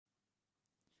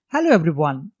Hello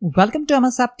everyone, welcome to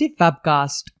MS Active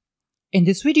Webcast. In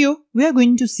this video, we are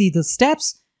going to see the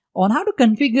steps on how to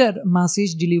configure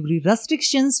message delivery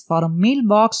restrictions for a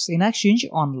mailbox in Exchange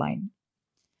Online.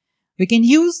 We can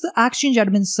use the Exchange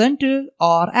Admin Center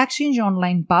or Exchange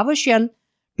Online PowerShell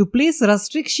to place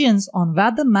restrictions on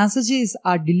whether messages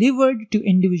are delivered to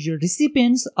individual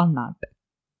recipients or not.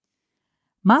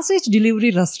 Message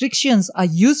delivery restrictions are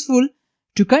useful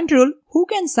to control who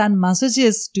can send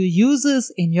messages to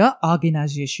users in your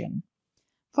organization.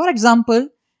 For example,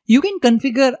 you can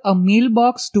configure a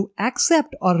mailbox to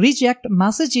accept or reject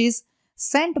messages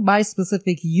sent by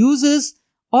specific users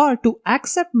or to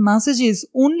accept messages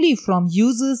only from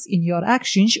users in your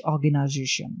Exchange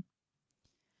organization.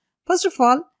 First of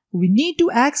all, we need to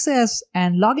access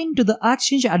and log into the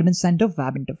Exchange Admin Center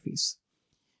web interface.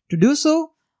 To do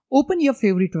so, open your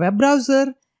favorite web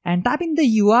browser and type in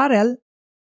the URL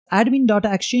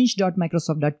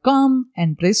admin.exchange.microsoft.com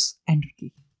and press Enter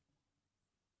key.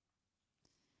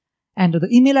 Enter the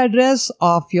email address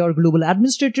of your global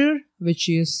administrator, which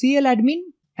is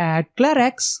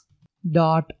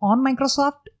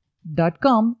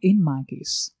cladmin@clarx.onmicrosoft.com in my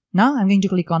case. Now I'm going to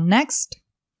click on Next.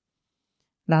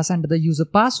 Let's enter the user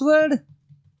password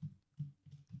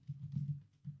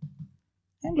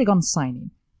and click on Sign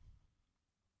in.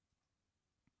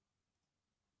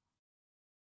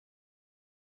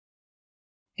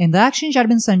 In the Exchange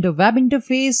Admin Center web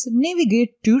interface,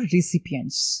 navigate to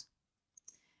Recipients.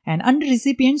 And under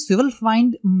Recipients, you will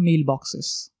find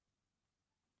Mailboxes.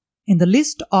 In the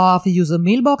list of user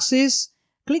mailboxes,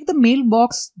 click the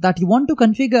mailbox that you want to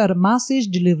configure a message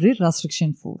delivery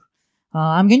restriction for.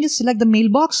 I'm going to select the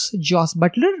mailbox, Josh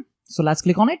Butler. So let's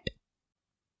click on it.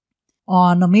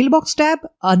 On the Mailbox tab,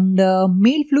 under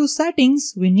Mail Flow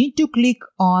Settings, we need to click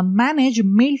on Manage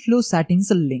Mail Flow Settings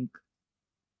link.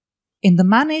 In the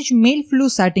Manage Mail Flow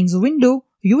Settings window,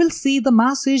 you will see the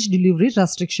Message Delivery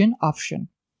Restriction option.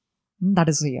 That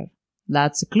is here.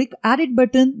 Let's click Edit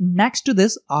button next to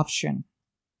this option.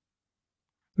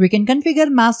 We can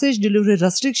configure Message Delivery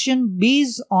Restriction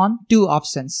based on two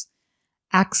options: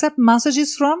 Accept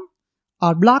messages from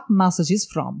or block messages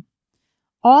from.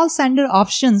 All sender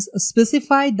options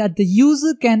specify that the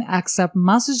user can accept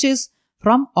messages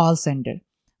from all sender.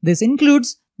 This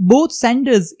includes both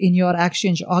senders in your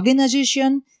Exchange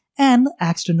organization and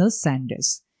external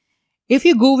senders. If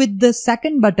you go with the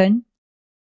second button,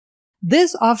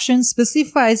 this option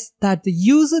specifies that the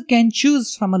user can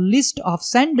choose from a list of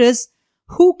senders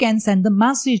who can send the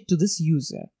message to this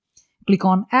user. Click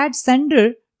on Add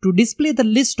Sender to display the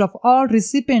list of all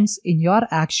recipients in your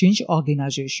Exchange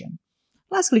organization.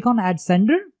 Let's click on Add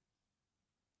Sender.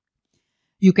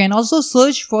 You can also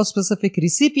search for specific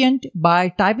recipient by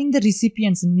typing the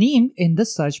recipient's name in the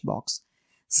search box.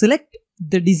 Select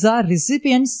the desired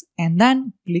recipients and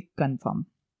then click Confirm.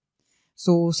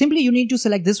 So simply you need to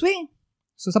select this way.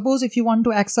 So suppose if you want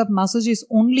to accept messages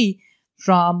only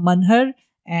from Manhar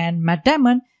and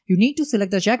Mataman, you need to select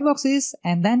the checkboxes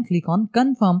and then click on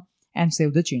Confirm and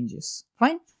save the changes.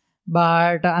 Fine.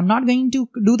 But I'm not going to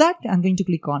do that. I'm going to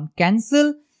click on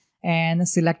Cancel and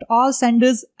select all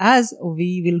senders as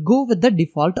we will go with the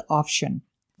default option.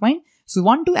 Fine. So we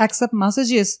want to accept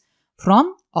messages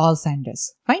from all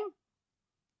senders. Fine.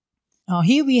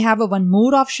 Here we have one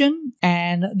more option,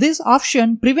 and this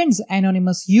option prevents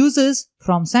anonymous users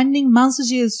from sending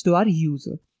messages to our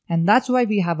user. And that's why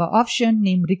we have an option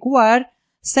named Require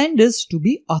Senders to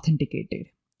be Authenticated.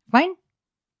 Fine.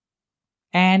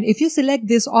 And if you select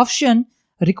this option,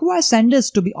 Require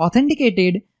Senders to be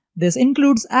Authenticated, this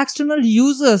includes external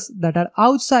users that are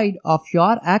outside of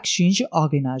your Exchange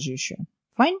organization.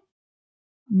 Fine.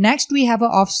 Next, we have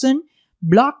an option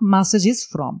Block Messages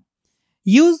From.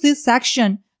 Use this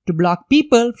section to block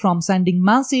people from sending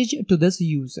message to this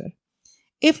user.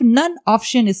 If none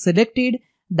option is selected,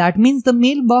 that means the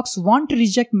mailbox won't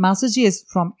reject messages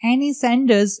from any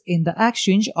senders in the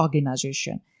Exchange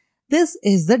organization. This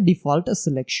is the default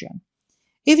selection.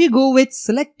 If you go with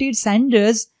Selected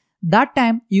Senders, that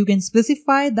time you can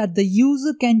specify that the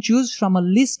user can choose from a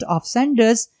list of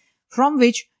senders from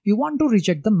which you want to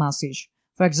reject the message.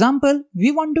 For example, we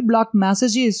want to block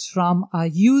messages from a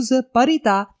user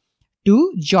Parita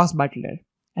to Josh Butler.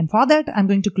 And for that, I'm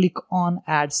going to click on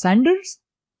Add Senders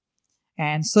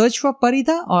and search for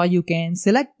Parita, or you can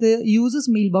select the user's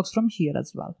mailbox from here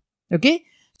as well. Okay.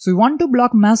 So we want to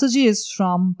block messages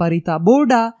from Parita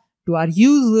Boda to our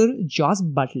user Josh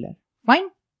Butler. Fine.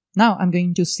 Now I'm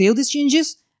going to save these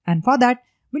changes, and for that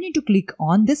we need to click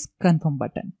on this Confirm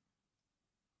button.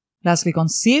 Let's click on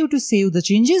Save to save the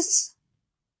changes.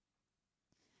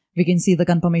 We can see the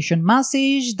confirmation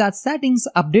message that settings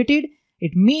updated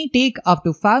It may take up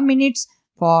to 5 minutes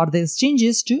for these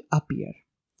changes to appear.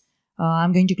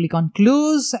 I'm going to click on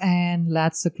close and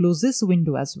let's close this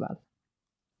window as well.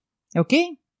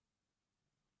 Okay.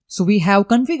 So we have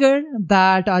configured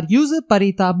that our user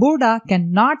Parita Boda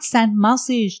cannot send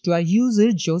message to our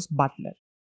user Josh Butler.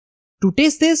 To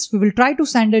test this, we will try to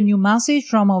send a new message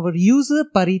from our user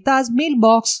Parita's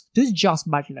mailbox to Josh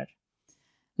Butler.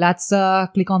 Let's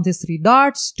click on these 3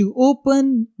 dots to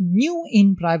open new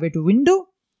in private window,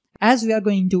 as we are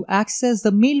going to access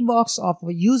the mailbox of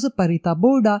our user Parita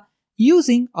Boda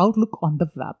using Outlook on the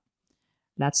web.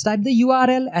 Let's type the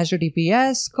URL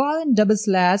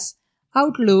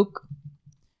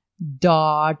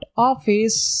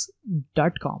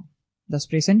https://outlook.office.com. Let's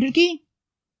press enter key.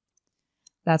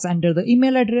 Let's enter the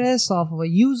email address of our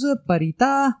user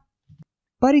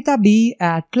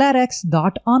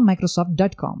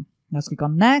paritab@clarex.onmicrosoft.com. Let's click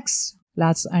on next.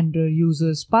 Let's enter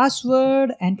user's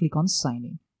password and click on sign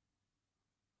in.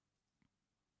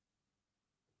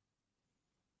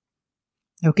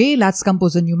 Okay, let's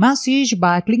compose a new message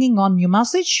by clicking on new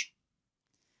message.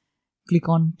 Click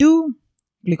on to,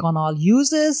 click on all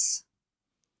users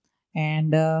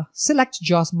and select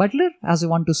Josh Butler, as we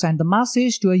want to send the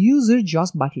message to a user Josh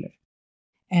Butler.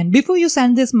 And before you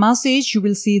send this message, you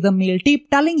will see the mail tip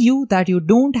telling you that you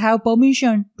don't have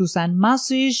permission to send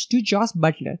message to Josh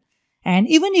Butler. And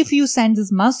even if you send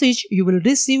this message, you will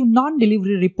receive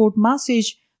non-delivery report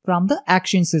message from the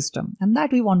action system, and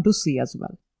that we want to see as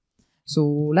well. So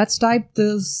let's type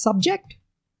the subject,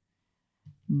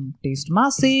 test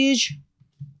message,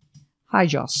 hi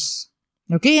Josh.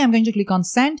 Okay, I'm going to click on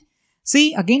send.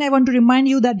 See, again I want to remind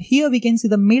you that here we can see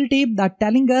the mail tape that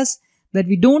telling us that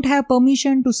we don't have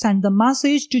permission to send the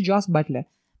message to Josh Butler.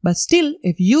 But still,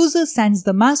 if user sends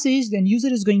the message, then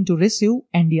user is going to receive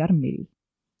NDR mail.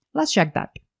 Let's check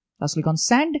that. Let's click on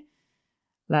send.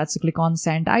 Let's click on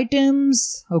send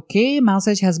items. Okay,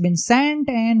 message has been sent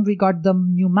and we got the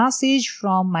new message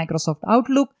from Microsoft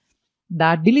Outlook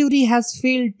that delivery has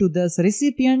failed to this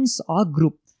recipients or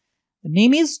group. The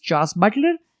name is Josh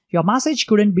Butler. Your message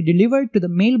couldn't be delivered to the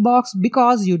mailbox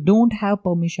because you don't have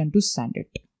permission to send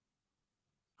it.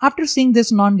 After seeing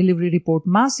this non-delivery report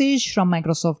message from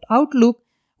Microsoft Outlook,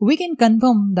 we can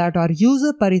confirm that our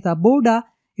user Parita Boda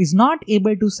is not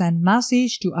able to send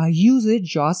message to our user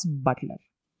Josh Butler.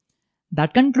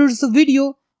 That concludes the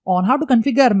video on how to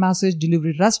configure message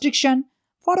delivery restriction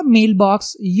for a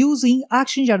mailbox using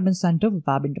Exchange Admin Center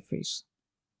web interface.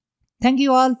 Thank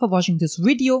you all for watching this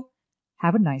video.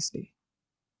 Have a nice day.